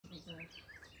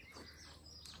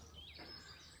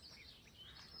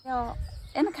We are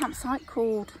in a campsite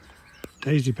called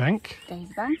Daisy Bank,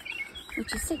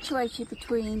 which is situated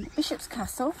between Bishop's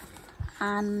Castle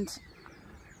and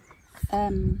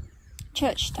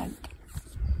Churchstoke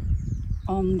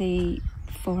on the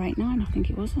 489, I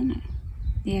think it was, wasn't it?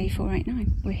 The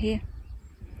A489. We're here.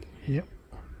 Yep.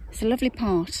 It's a lovely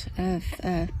part of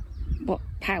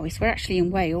Powys. We're actually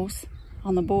in Wales,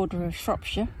 on the border of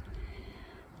Shropshire.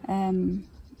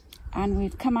 And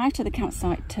we've come out of the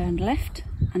campsite, turned left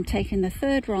and taken the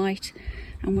third right,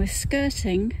 and we're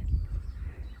skirting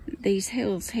these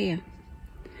hills here.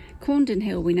 Corndon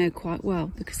Hill we know quite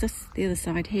well because that's the other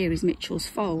side here is Mitchell's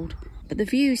Fold. But the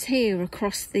views here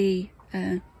across the,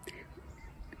 how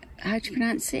do you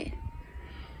pronounce it?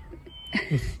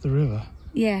 With the river?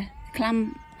 Yeah,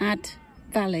 Clamad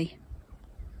Valley.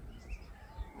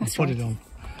 That's I'll put right.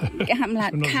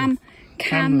 it on.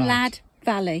 Camlad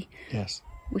Valley. Yes.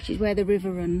 Which is where the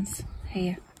river runs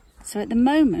here. So at the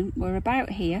moment we're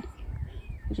about here.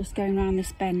 We're just going around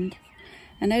this bend,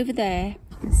 and over there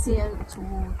you can see over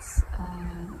towards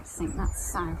I think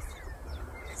that's south.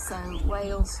 So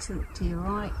Wales to your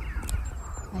right,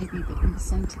 maybe a bit in the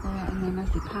centre there, and then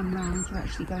as you pan round you're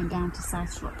actually going down to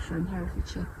South Shropshire and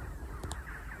Herefordshire.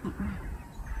 That way.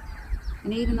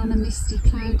 And even on a misty,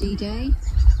 cloudy day,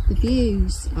 the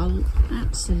views are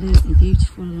absolutely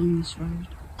beautiful along this road.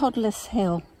 Toddler's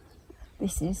Hill,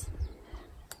 this is.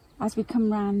 As we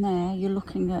come round there, you're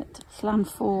looking at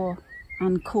Llanford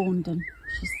and Corndon,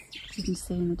 which is, you can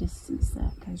see in the distance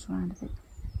there, it goes round a bit.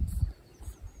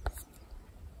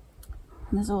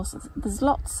 And there's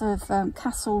lots of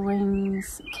castle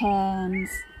rings, cairns,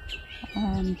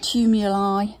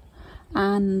 tumuli,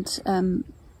 and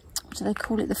what do they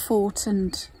call it, the fort,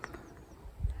 and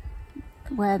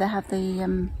where they have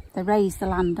the they raise the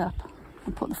land up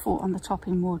and put the fort on the top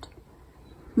in wood.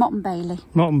 Montgomery.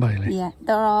 Yeah,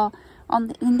 there are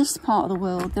in this part of the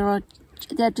world.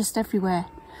 They're just everywhere.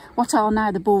 What are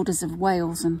now the borders of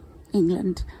Wales and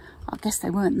England? I guess they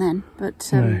weren't then,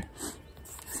 but no.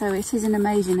 So it is an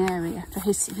amazing area for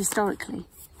historically,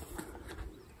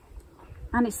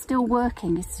 and it's still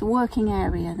working. It's a working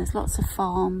area. There's lots of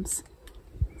farms,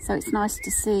 so it's nice to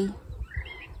see.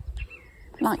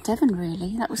 Like Devon,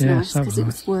 really. That was nice because it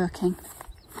was working.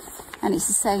 And it's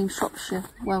the same Shropshire,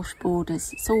 Welsh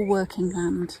borders. It's all working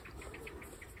land.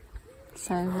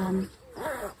 So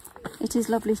it is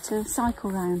lovely to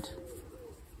cycle round.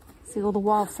 See all the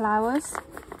wildflowers.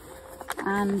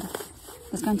 And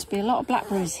there's going to be a lot of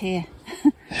blackberries here.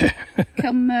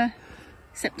 Come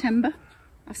September.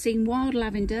 I've seen wild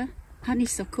lavender,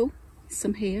 honeysuckle,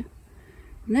 some here.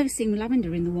 I've never seen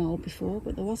lavender in the wild before,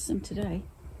 but there was some today.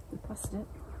 We passed it.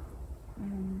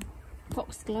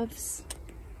 Foxgloves.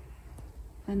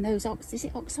 And those is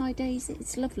it oxeye days?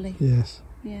 It's lovely. Yes.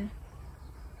 Yeah.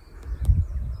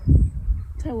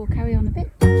 So we'll carry on a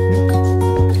bit.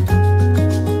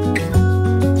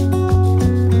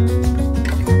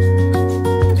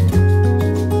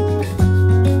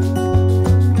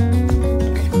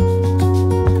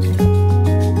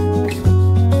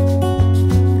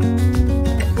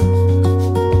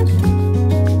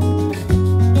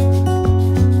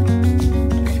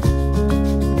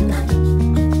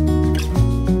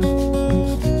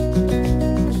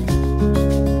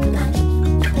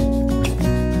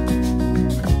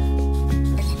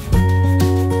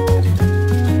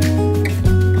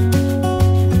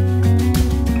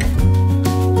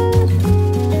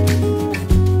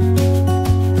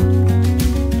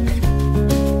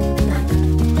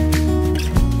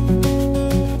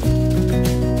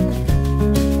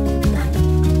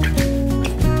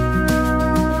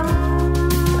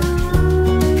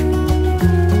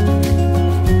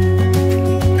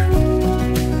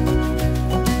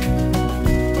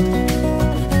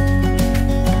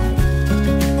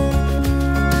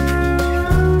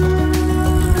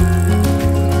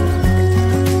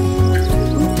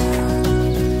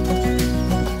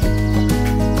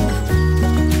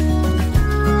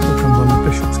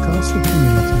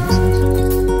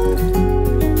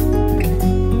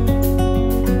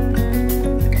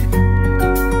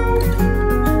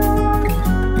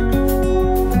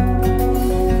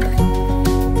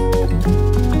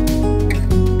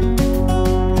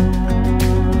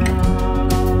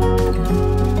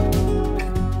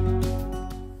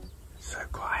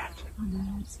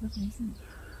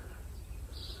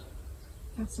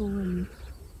 Castle Ring.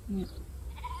 Yeah.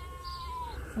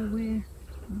 So we're,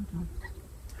 hold on.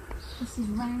 This is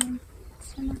Roundton,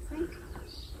 I think.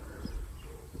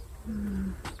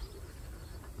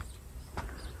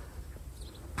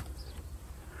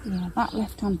 Yeah, that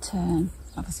left-hand turn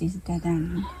obviously is a dead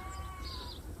end.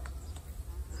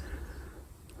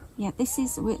 Yeah,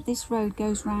 this road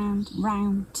goes round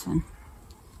Roundton.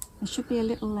 There should be a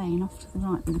little lane off to the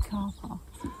right with a car park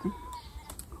or something,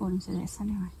 according to this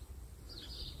anyway.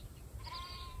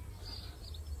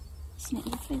 Isn't it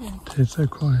lovely though? It is so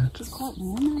quiet. It's quite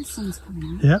warm now, the sun's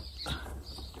coming out. Yep.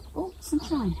 Oh,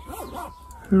 sunshine.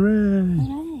 Hooray!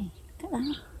 Hooray, look at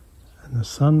that. And the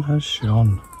sun has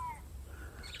shone.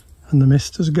 And the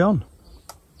mist has gone.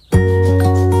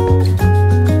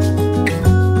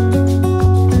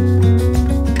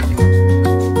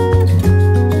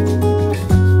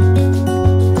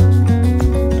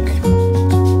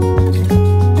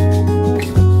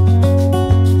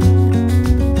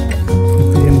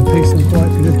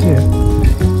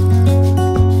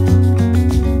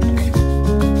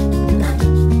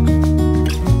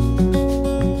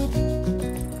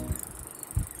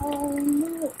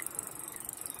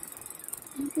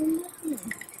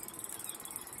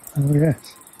 Oh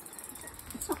yes.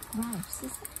 It's not gross,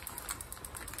 is it?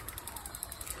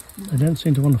 They don't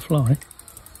seem to want to fly.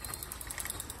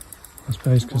 I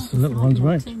suppose because the little ones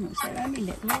won't. They're only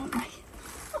little, aren't they?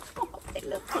 Oh, they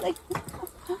lovely.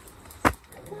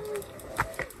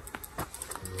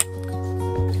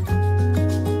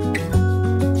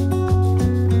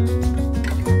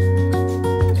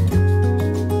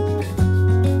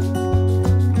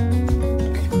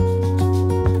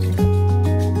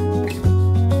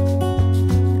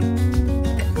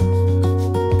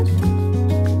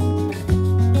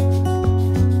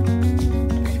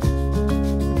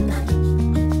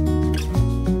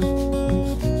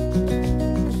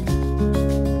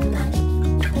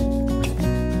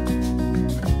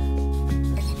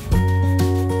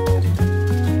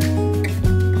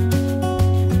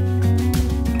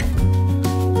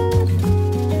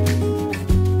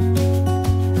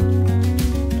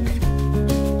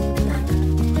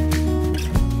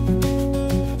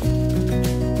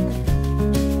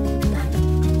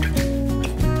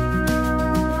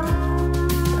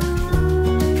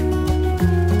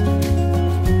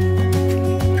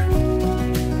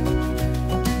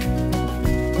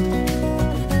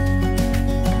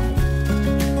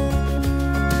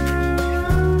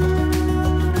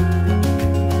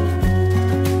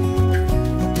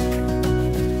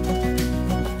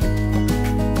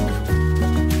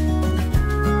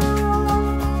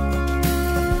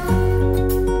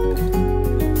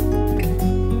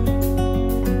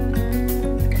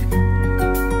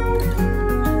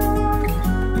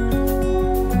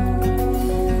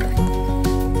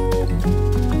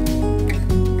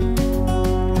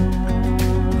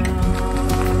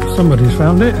 Somebody's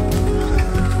found it.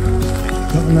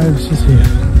 Got the notices here.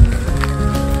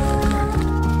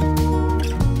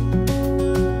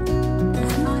 The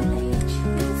Mile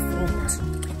Fort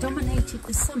dominated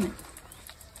the summit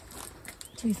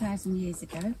 2,000 years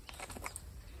ago.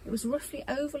 It was roughly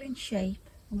oval in shape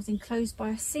and was enclosed by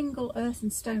a single earth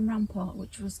and stone rampart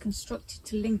which was constructed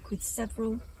to link with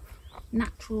several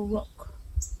natural rock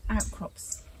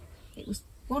outcrops. It was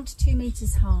 1 to 2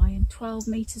 metres high and 12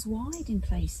 metres wide in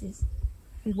places,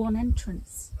 with one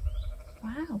entrance.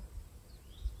 Wow.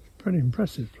 Pretty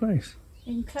impressive place.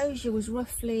 The enclosure was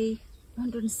roughly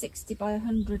 160 by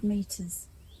 100 metres.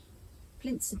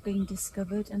 Flints had been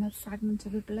discovered and a fragment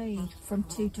of a blade from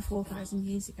 2,000 to 4,000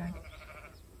 years ago. It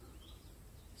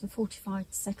was a fortified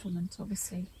settlement,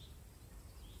 obviously.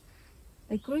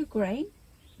 They grew grain,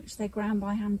 which they ground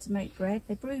by hand to make bread.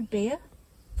 They brewed beer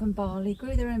from barley,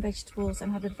 grew their own vegetables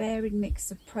and had a varied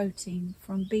mix of protein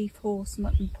from beef, horse,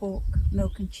 mutton, pork,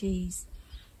 milk and cheese.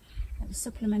 It was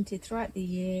supplemented throughout the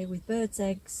year with birds'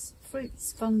 eggs,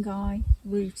 fruits, fungi,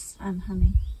 roots and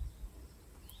honey.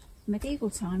 In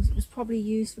medieval times it was probably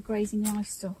used for grazing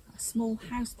livestock. A small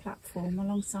house platform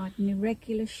alongside an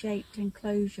irregular shaped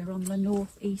enclosure on the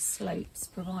north-east slopes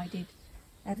provided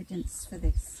evidence for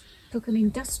this. It took an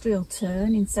industrial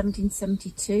turn in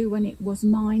 1772 when it was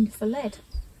mined for lead.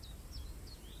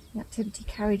 The activity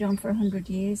carried on for 100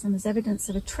 years and there's evidence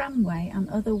of a tramway and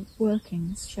other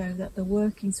workings show that the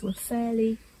workings were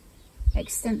fairly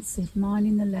extensive,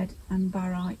 mining the lead and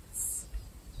barytes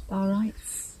were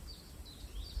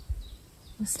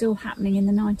still happening in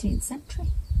the 19th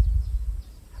century.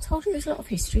 I told you there's a lot of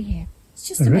history here. It's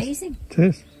just amazing. It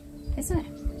is. Isn't it?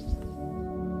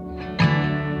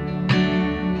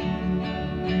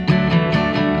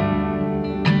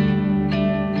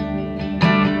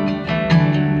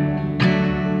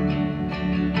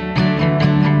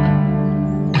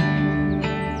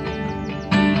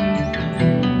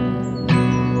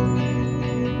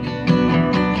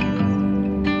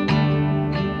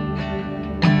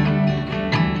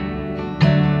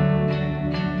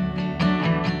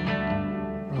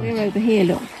 Over here,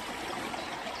 look.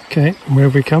 Okay, and where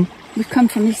have we come? We've come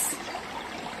from this.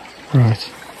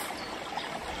 Right.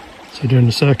 So doing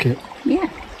the circuit. Yeah.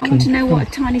 I want to know what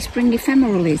a tiny spring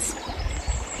ephemeral is.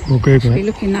 We'll Google Should be it.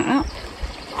 looking that up.